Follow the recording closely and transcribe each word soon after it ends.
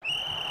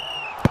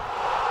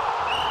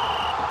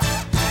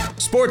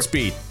Sports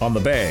Beat on the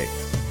Bay.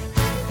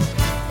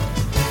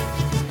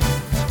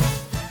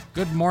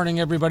 Good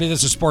morning, everybody.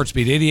 This is Sports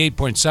Beat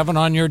 88.7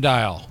 on your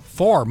dial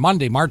for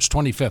Monday, March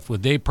 25th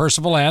with Dave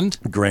Percival and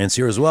Grant's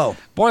here as well.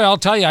 Boy, I'll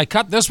tell you, I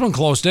cut this one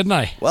close, didn't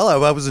I? Well,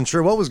 I wasn't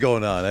sure what was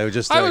going on. I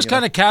was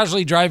kind of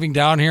casually driving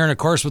down here, and of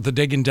course, with the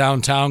digging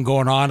downtown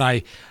going on,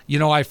 I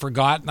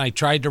forgot, and I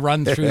tried to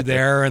run through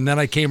there, and then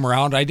I came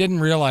around. I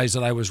didn't realize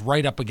that I was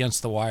right up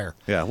against the wire.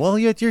 Yeah, well,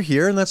 yet you're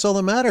here, and that's all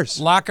that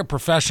matters. Lack of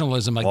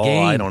professionalism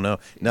again. Oh, I don't know.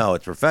 No,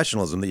 it's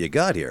professionalism that you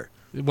got here.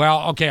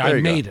 Well, okay, I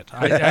made it.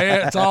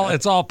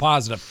 It's all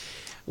positive.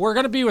 We're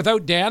going to be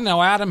without Dan.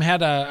 Now, Adam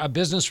had a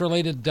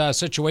business-related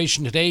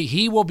situation today.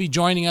 He will be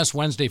joining us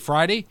Wednesday,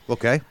 Friday.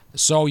 Okay.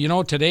 So,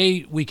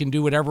 today we can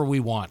do whatever we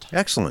want.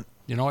 Excellent.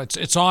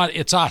 It's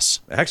us.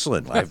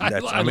 Excellent.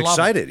 I'm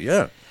excited.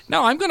 Yeah.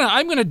 Now, I'm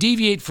gonna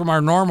deviate from our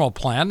normal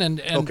plan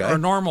and okay. our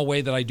normal way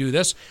that I do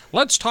this.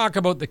 Let's talk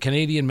about the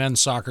Canadian men's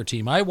soccer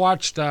team. I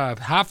watched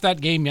half that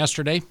game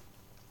yesterday,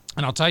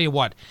 and I'll tell you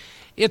what.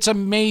 It's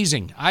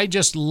amazing. I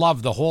just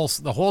love the whole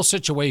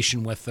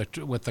situation with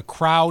the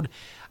crowd.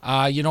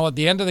 At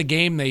the end of the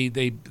game,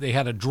 they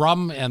had a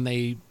drum and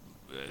they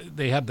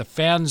had the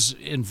fans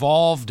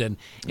involved, and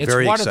it's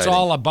very what exciting. It's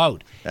all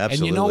about. Absolutely.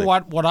 And you know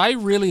what? What I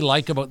really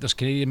like about this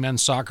Canadian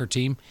men's soccer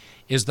team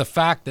is the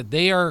fact that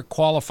they are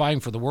qualifying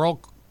for the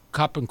World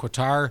Cup in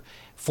Qatar.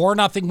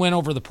 4-0 win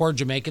over the poor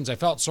Jamaicans. I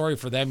felt sorry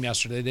for them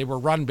yesterday. They were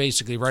run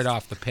basically right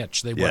off the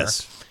pitch. They were.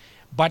 Yes.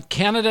 But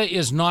Canada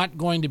is not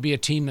going to be a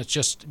team that's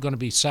just going to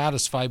be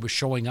satisfied with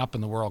showing up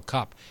in the World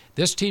Cup.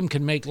 This team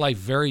can make life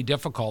very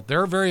difficult.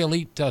 They're a very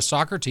elite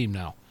soccer team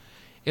now.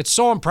 It's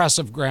so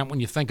impressive, Grant, when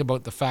you think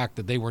about the fact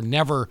that they were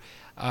never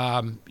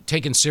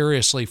taken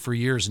seriously for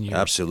years and years.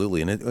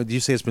 Absolutely. And do you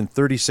say it's been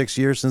 36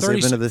 years since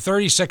they've been to this?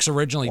 36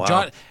 originally.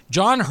 Wow.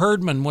 John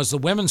Herdman was the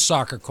women's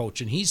soccer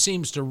coach, and he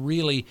seems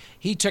to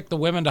he took the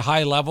women to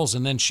high levels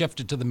and then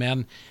shifted to the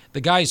men.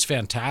 The guy's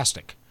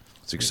fantastic.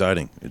 It's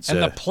exciting.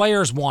 And the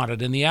players want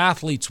it, and the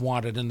athletes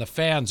want it, and the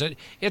fans.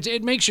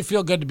 It makes you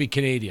feel good to be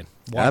Canadian.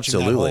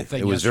 Absolutely. That whole thing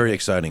it was very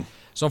exciting.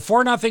 So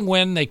 4-0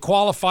 win. They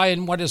qualify,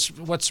 and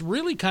what's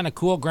really kind of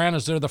cool, Grant,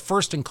 is they're the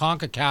first in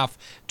CONCACAF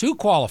to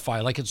qualify.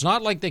 Like, it's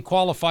not like they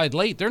qualified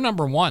late. They're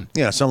number one.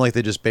 Yeah, it's not like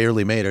they just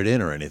barely made it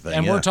in or anything.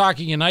 And we're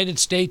talking United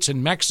States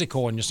and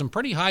Mexico, and some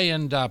pretty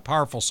high-end,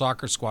 powerful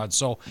soccer squads.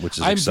 So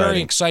I'm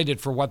very excited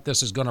for what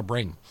this is going to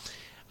bring.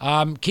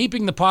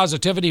 Keeping the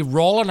positivity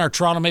rolling, our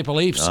Toronto Maple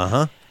Leafs.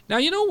 Uh-huh. Now,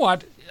 you know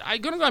what?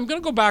 I'm going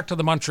to go back to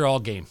the Montreal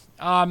game.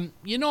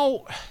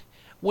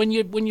 When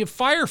you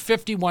fire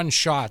 51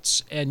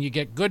 shots and you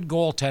get good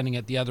goaltending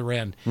at the other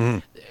end,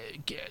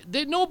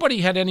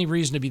 nobody had any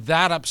reason to be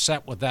that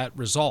upset with that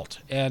result.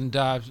 And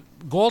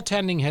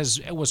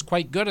goaltending was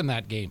quite good in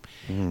that game.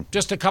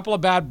 Just a couple of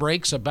bad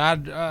breaks, a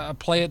bad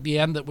play at the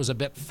end that was a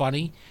bit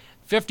funny.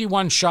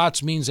 51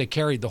 shots means they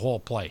carried the whole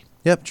play.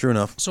 Yep, true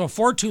enough. So a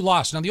 4-2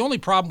 loss. Now, the only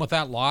problem with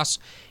that loss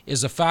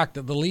is the fact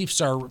that the Leafs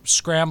are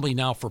scrambling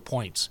now for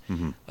points.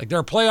 Like,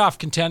 they're playoff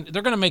content.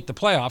 They're going to make the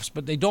playoffs,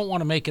 but they don't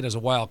want to make it as a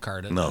wild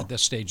card at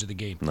this stage of the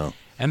game. No.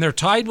 And they're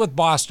tied with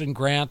Boston,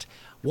 Grant.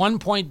 1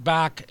 point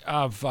back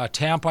of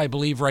Tampa, I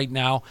believe, right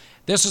now.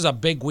 This is a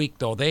big week,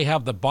 though. They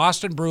have the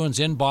Boston Bruins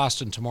in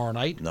Boston tomorrow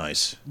night.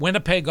 Nice.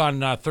 Winnipeg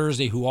on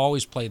Thursday, who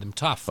always play them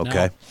tough.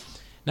 Okay.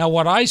 Now,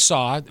 what I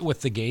saw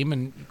with the game,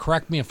 and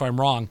correct me if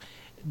I'm wrong,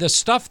 the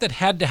stuff that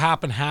had to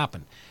happen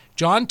happened.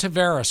 John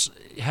Tavares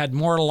had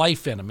more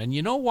life in him. And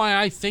you know why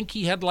I think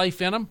he had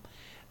life in him?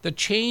 The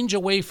change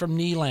away from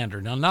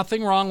Nylander. Now,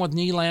 nothing wrong with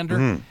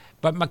Nylander,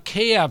 but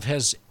Mikheyev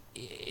has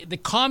the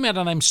comment,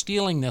 and I'm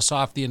stealing this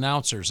off the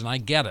announcers, and I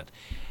get it,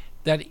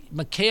 that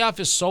Mikheyev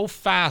is so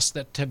fast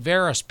that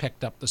Tavares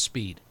picked up the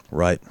speed.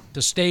 Right.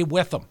 To stay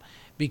with him.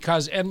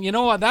 Because, and you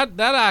know what, that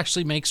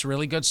actually makes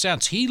really good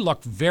sense. He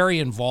looked very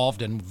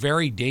involved and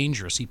very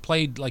dangerous. He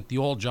played like the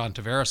old John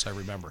Tavares, I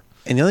remember.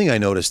 And the other thing I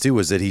noticed, too,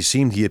 was that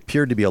he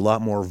appeared to be a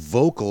lot more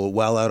vocal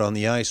while out on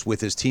the ice with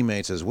his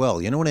teammates as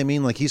well. You know what I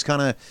mean? Like, he's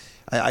kind of,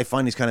 I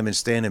find he's kind of been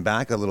standing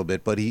back a little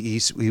bit, but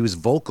he was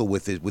vocal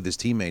with his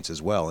teammates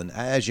as well. And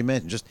as you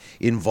mentioned, just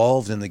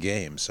involved in the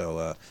game.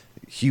 So,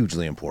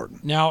 hugely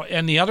important. Now,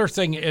 and the other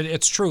thing,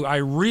 it's true. I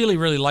really,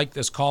 really like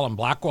this Colin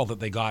Blackwell that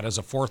they got as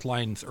a fourth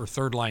line or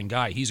third line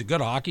guy. He's a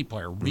good hockey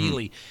player,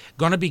 really.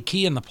 Going to be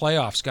key in the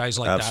playoffs, guys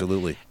like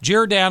Absolutely. that.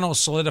 Giordano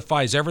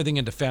solidifies everything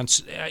in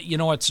defense.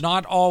 It's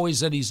not always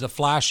that he's the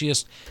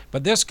flashiest,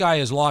 but this guy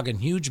is logging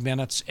huge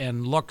minutes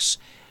and looks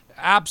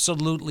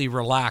absolutely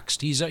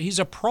relaxed. He's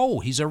a pro.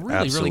 He's a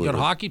really, really good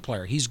hockey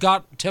player. He's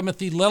got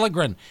Timothy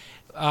Liljegren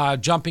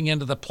jumping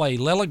into the play.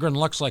 Liljegren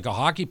looks like a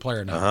hockey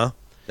player now. Uh-huh.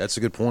 That's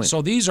a good point.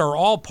 So these are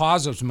all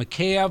positives.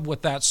 Mikheyev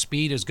with that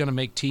speed is going to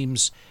make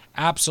teams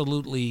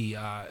absolutely,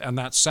 on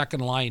that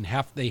second line,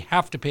 they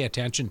have to pay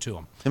attention to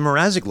him. And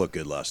Mrazek looked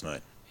good last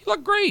night. He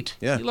looked great.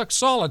 Yeah. He looked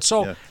solid.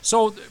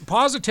 So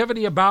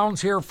positivity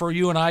abounds here for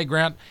you and I,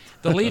 Grant.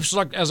 The Leafs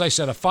looked, as I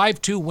said, a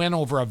 5-2 win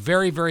over a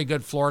very, very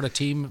good Florida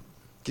team.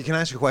 Can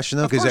I ask you a question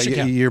though? Of course you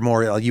can. You're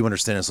more, you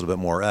understand this a little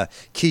bit more.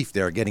 Keith,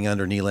 there getting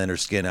under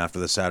Nylander's skin after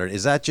the Saturday.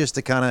 Is that just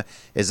to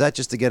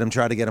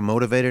try to get him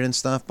motivated and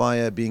stuff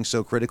by being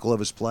so critical of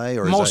his play,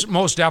 or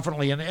most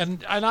definitely?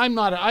 And I'm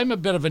a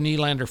bit of a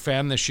Nylander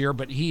fan this year,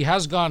 but he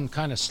has gone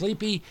kind of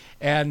sleepy.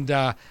 And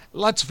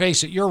let's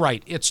face it, you're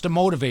right. It's to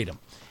motivate him.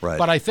 Right.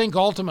 But I think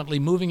ultimately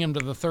moving him to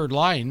the third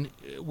line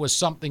was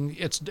something.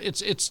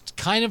 It's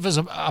kind of as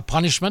a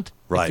punishment,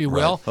 right, if you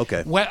will. Right.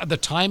 Okay. The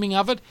timing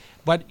of it,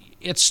 but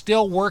it's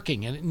still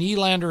working. And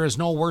Nylander is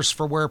no worse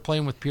for wear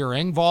playing with Pierre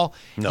Engvall.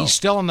 No. He's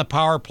still in the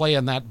power play,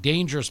 and that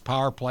dangerous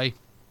power play.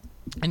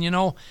 And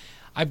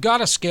I've got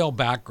to scale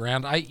back,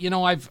 Grant.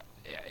 I've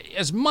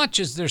as much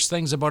as there's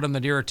things about him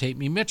that irritate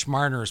me, Mitch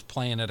Marner is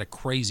playing at a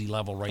crazy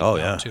level right now,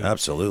 yeah, too.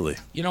 Absolutely.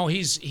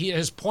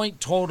 His point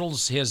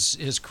totals,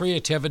 his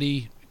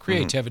creativity.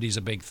 Creativity is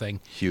a big thing.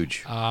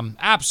 Huge.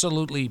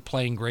 Absolutely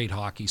playing great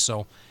hockey.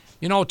 So,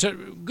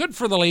 good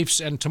for the Leafs.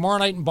 And tomorrow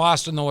night in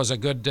Boston, though, is a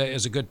good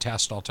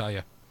test, I'll tell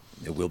you.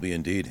 It will be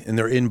indeed. And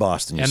they're in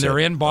Boston. They're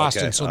in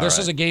Boston. Okay. So this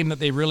is a game that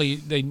they really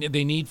they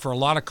need for a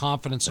lot of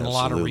confidence and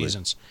Absolutely. a lot of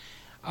reasons.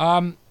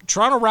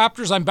 Toronto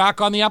Raptors, I'm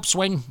back on the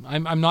upswing.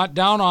 I'm not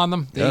down on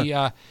them.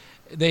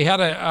 They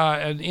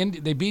had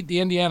they beat the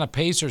Indiana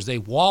Pacers. They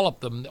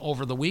walloped them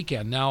over the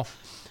weekend. Now,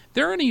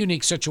 they're in a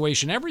unique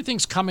situation.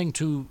 Everything's coming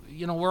to,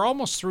 we're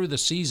almost through the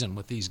season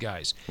with these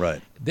guys.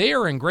 Right. They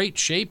are in great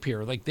shape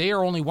here. Like, they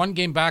are only one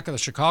game back of the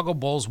Chicago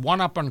Bulls,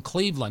 one up on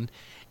Cleveland.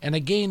 And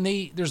again,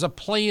 there's a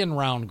play-in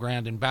round,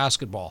 Grant, in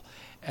basketball.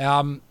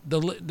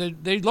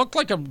 They look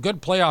like a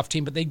good playoff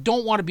team, but they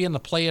don't want to be in the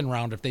play-in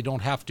round if they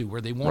don't have to,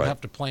 where they won't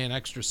have to play an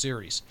extra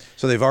series.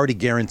 So they've already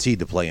guaranteed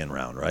the play-in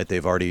round, right?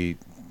 They've already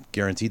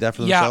guaranteed that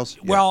for themselves?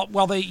 Yeah.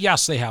 Well, they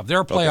have.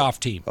 They're a playoff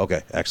team.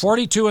 Okay,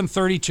 excellent.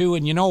 42-32,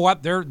 and you know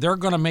what? They're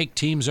going to make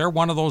teams. They're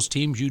one of those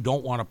teams you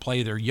don't want to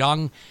play. They're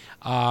young.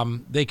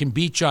 They can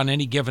beat you on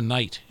any given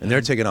night. And they're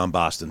taking on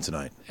Boston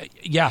tonight.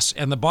 Yes,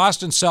 and the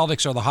Boston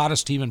Celtics are the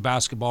hottest team in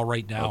basketball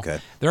right now.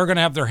 Okay. They're going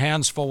to have their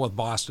hands full with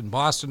Boston.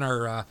 Boston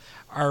are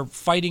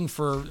fighting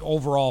for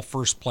overall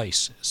first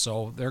place,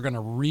 so they're going to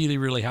really,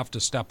 really have to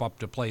step up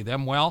to play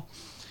them well.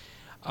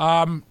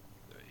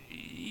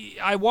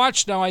 I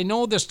watched, now I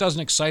know this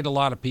doesn't excite a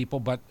lot of people,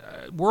 but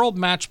World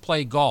Match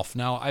Play Golf.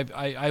 Now,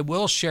 I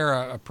will share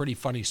a pretty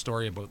funny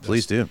story about this.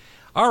 Please do.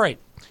 All right.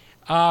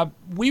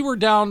 We were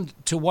down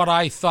to what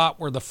I thought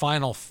were the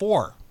final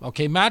four.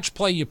 Okay, match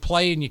play, you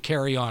play and you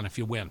carry on if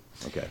you win.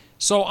 Okay.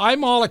 So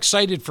I'm all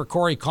excited for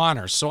Corey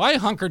Connors. So I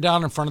hunker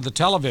down in front of the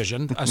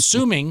television,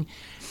 assuming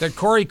that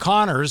Corey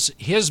Connors,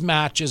 his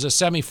match is a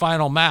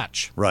semifinal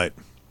match. Right.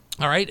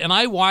 All right, and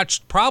I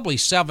watched probably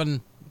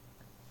seven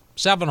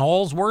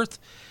holes worth,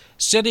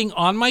 sitting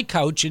on my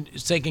couch and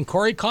thinking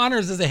Corey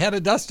Connors is ahead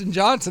of Dustin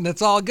Johnson.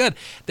 It's all good.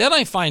 Then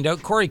I find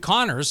out Corey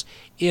Connors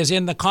is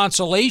in the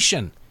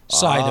consolation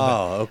side of it.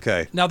 Oh,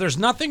 okay. Now, there's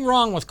nothing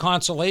wrong with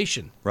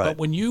consolation. Right. But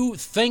when you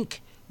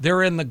think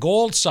they're in the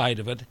gold side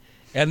of it,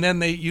 and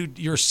then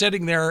you're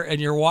sitting there and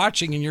you're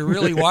watching, and you're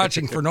really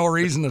watching for no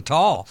reason at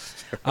all.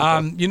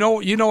 You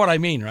know what I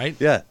mean, right?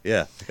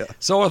 Yeah.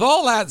 So with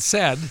all that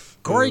said,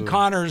 Corey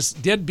Connors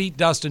did beat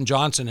Dustin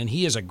Johnson, and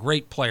he is a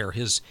great player.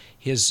 His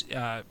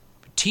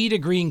tee to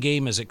green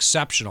game is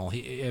exceptional.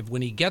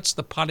 When he gets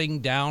the putting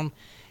down,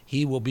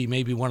 he will be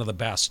maybe one of the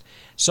best.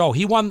 So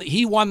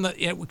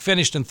it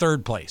finished in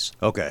third place.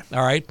 Okay.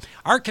 All right.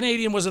 Our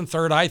Canadian was in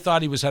third. I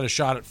thought he had a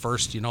shot at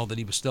first, that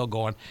he was still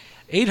going.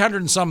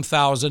 800 and some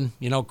thousand,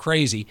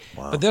 crazy.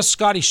 Wow. But this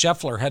Scotty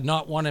Scheffler had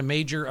not won a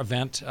major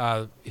event,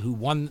 who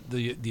won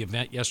the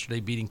event yesterday,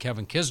 beating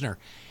Kevin Kisner.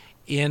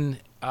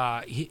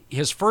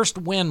 His first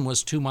win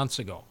was 2 months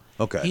ago.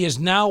 Okay. He has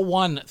now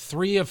won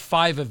 3 of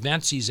 5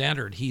 events he's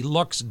entered. He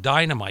looks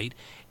dynamite,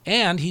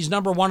 and he's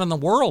number 1 in the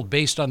world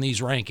based on these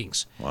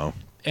rankings. Wow.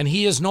 And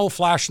he is no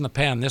flash in the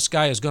pan. This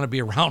guy is going to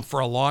be around for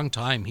a long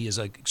time. He is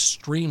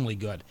extremely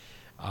good.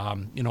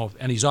 And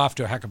he's off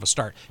to a heck of a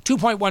start.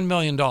 $2.1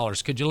 million.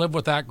 Could you live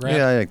with that, Grant?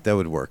 Yeah, I think that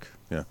would work.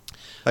 Yeah.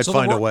 I'd So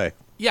find a way.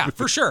 Yeah,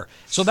 for sure.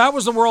 So that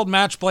was the World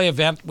Match Play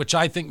event, which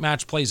I think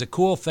match play is a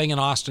cool thing in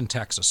Austin,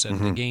 Texas.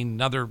 And again,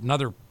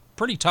 another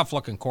pretty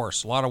tough-looking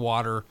course. A lot of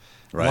water,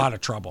 Right. a lot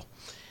of trouble.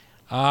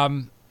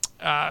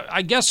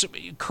 I guess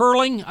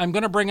curling, I'm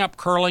going to bring up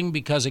curling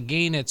because,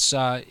 again, it's,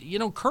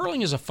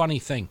 curling is a funny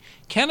thing.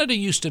 Canada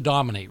used to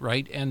dominate,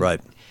 right? And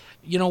Right.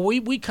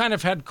 We kind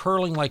of had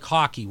curling like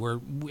hockey, where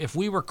if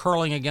we were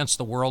curling against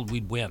the world,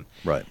 we'd win.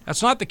 Right.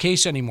 That's not the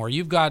case anymore.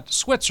 You've got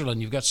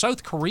Switzerland, you've got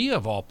South Korea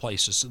of all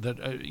places that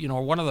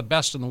are one of the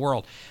best in the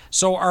world.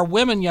 So our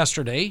women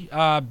yesterday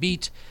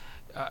beat.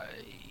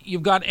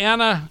 You've got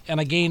Anna and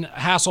again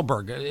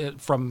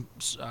Hasselberg from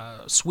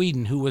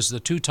Sweden, who was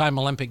the 2-time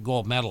Olympic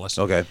gold medalist.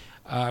 Okay.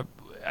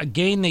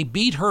 Again, they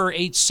beat her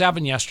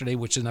 8-7 yesterday,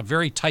 which is a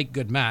very tight,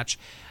 good match.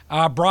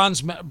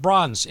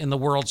 Bronze in the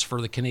worlds for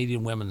the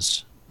Canadian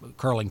women's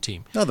curling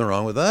team. Nothing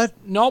wrong with that.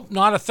 Nope,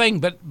 not a thing.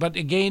 But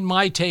again,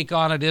 my take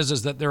on it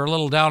is that they're a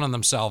little down on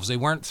themselves. They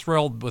weren't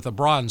thrilled with a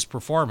bronze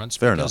performance.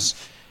 Fair because,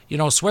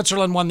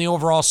 Switzerland won the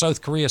overall,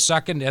 South Korea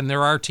second, and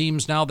there are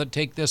teams now that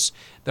take this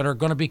that are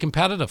going to be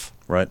competitive.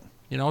 Right.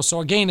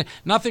 So again,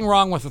 nothing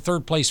wrong with a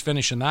third place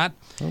finish in that.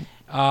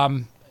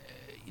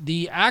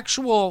 The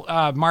actual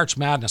March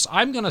Madness,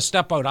 I'm going to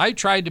step out. I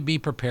tried to be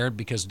prepared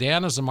because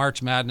Dan is a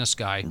March Madness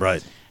guy.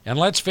 Right. And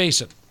let's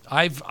face it,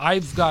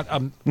 I've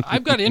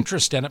got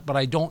interest in it, but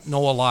I don't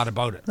know a lot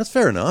about it. That's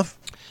fair enough.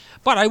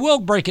 But I will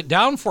break it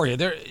down for you.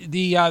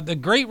 The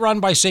great run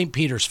by St.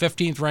 Peter's,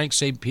 15th ranked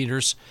St.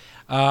 Peter's,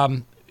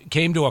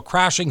 came to a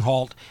crashing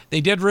halt.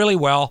 They did really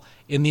well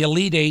in the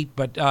Elite Eight,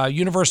 but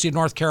University of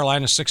North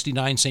Carolina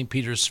 69, St.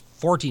 Peter's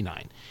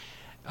 49.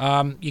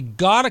 You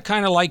got to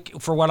kind of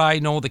like, for what I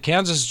know, the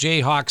Kansas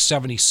Jayhawks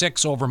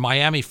 76 over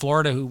Miami,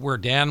 Florida, where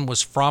Dan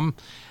was from.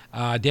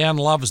 Dan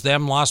loves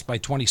them, lost by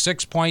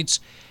 26 points.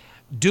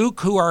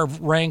 Duke, who are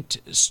ranked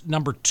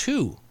number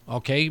 2,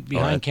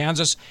 behind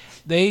Kansas.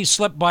 They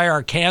slipped by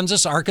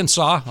Arkansas,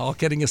 all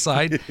kidding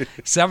aside,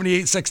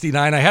 78-69.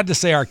 I had to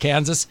say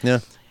Arkansas. Yeah.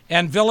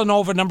 And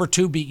Villanova, number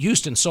 2, beat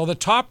Houston. So the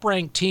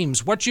top-ranked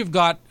teams, what you've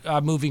got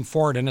moving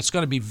forward, and it's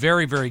going to be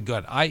very, very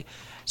good.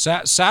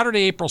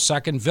 Saturday, April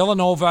 2nd,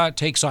 Villanova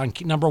takes on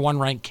number 1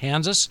 ranked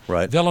Kansas.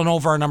 Right.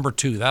 Villanova are number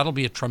 2. That'll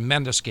be a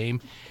tremendous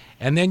game.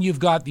 And then you've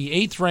got the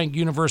 8th ranked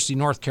University of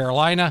North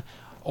Carolina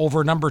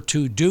over number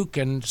 2 Duke.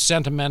 And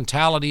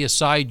sentimentality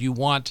aside, you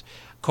want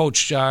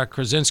Coach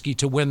Krasinski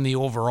to win the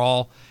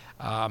overall.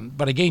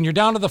 But again, you're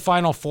down to the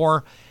Final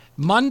Four.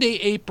 Monday,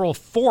 April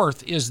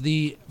 4th is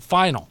the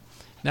final.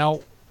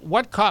 Now,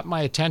 what caught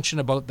my attention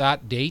about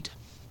that date?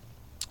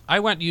 I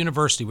went to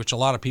university, which a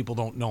lot of people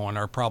don't know and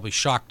are probably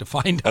shocked to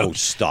find out. Oh,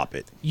 stop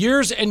it.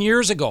 Years and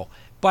years ago.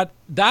 But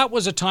that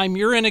was a time,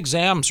 you're in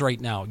exams right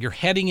now. You're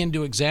heading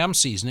into exam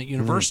season at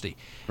university.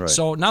 Right.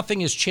 So nothing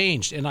has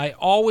changed. And I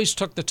always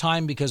took the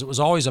time, because it was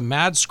always a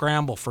mad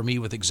scramble for me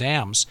with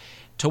exams,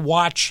 to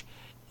watch.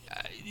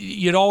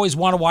 You'd always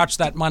want to watch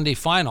that Monday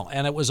final,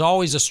 and it was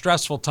always a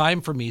stressful time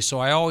for me, so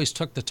I always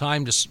took the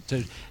time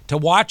to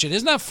watch it.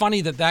 Isn't that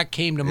funny that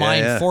came to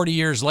mind 40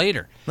 years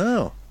later?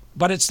 No.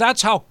 But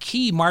that's how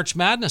key March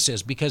Madness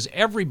is, because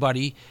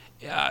everybody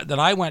that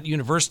I went to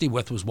university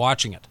with was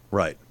watching it.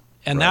 Right.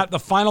 And the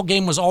final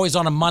game was always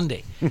on a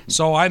Monday.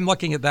 So I'm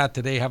looking at that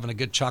today, having a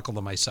good chuckle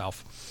to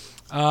myself.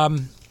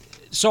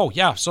 So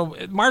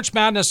March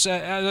Madness,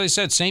 as I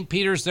said, St.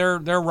 Peter's, their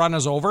run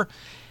is over.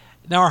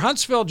 Now, our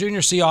Huntsville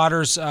Junior Sea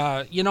Otters,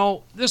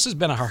 this has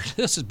been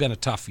a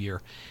tough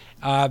year.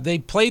 They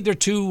played their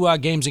 2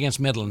 games against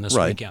Midland this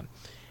weekend.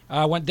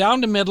 Went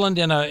down to Midland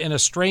in a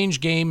strange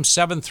game,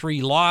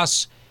 7-3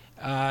 loss.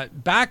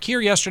 Back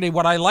here yesterday,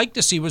 what I like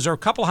to see was there were a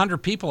couple hundred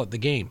people at the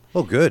game.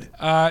 Oh, good.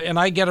 And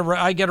I get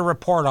a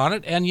report on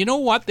it. And you know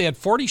what? They had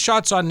 40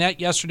 shots on net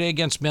yesterday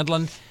against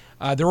Midland.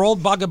 Their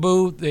old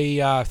bugaboo,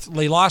 they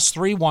lost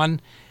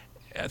 3-1.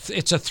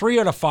 It's a 3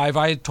 out of 5.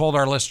 I told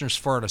our listeners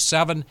 4 out of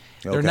 7.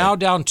 They're now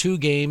down 2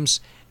 games.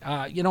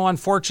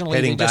 Unfortunately,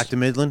 heading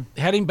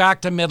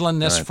back to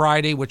Midland this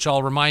Friday, which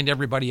I'll remind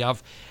everybody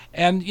of.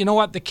 And you know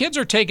what? The kids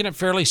are taking it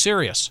fairly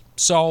serious.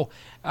 So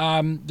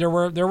there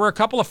were a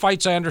couple of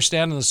fights, I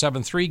understand, in the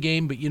 7-3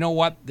 game, but you know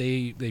what?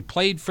 They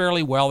played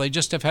fairly well. They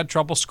just have had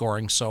trouble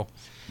scoring. So,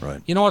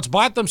 it's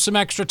bought them some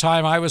extra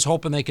time. I was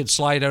hoping they could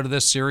slide out of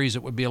this series.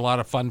 It would be a lot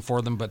of fun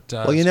for them. But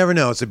well, you never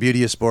know. It's the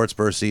beauty of sports,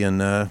 Percy, and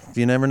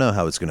you never know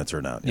how it's going to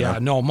turn out. Yeah,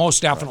 no,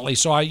 most definitely.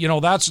 So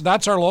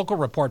that's our local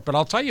report. But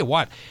I'll tell you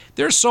what,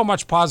 there's so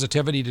much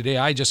positivity today.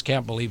 I just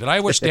can't believe it. I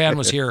wish Dan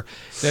was here.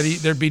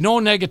 There'd be no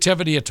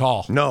negativity at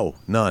all. No,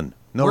 none.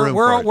 No room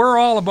for it. We're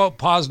all about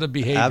positive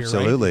behavior.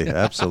 Absolutely, right?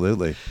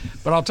 Absolutely.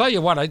 But I'll tell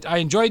you what, I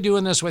enjoy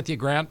doing this with you,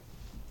 Grant.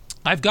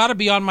 I've got to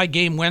be on my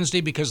game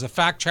Wednesday because the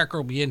fact checker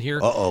will be in here.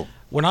 Uh-oh.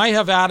 When I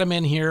have Adam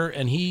in here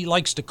and he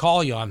likes to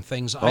call you on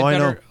things,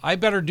 I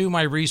better do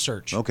my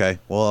research. Okay.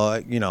 Well,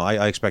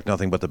 I expect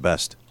nothing but the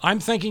best.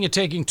 I'm thinking of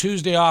taking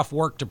Tuesday off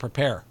work to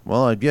prepare.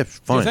 Well, yeah,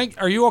 fine.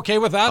 Are you okay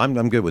with that?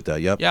 I'm good with that,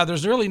 yep. Yeah,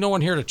 there's really no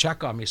one here to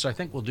check on me, so I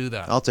think we'll do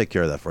that. I'll take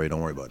care of that for you.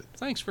 Don't worry about it.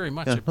 Thanks very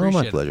much. I appreciate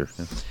it. My pleasure.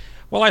 Yeah.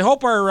 Well, I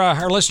hope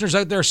our listeners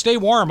out there stay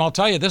warm. I'll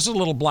tell you, this is a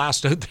little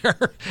blast out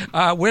there.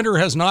 Winter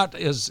is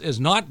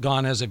not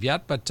gone as of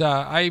yet, but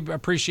I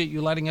appreciate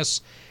you letting us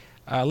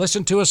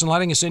listen to us and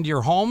letting us into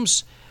your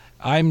homes.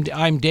 I'm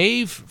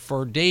Dave.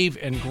 For Dave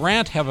and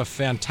Grant, have a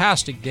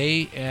fantastic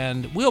day,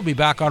 and we'll be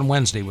back on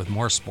Wednesday with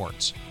more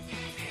sports.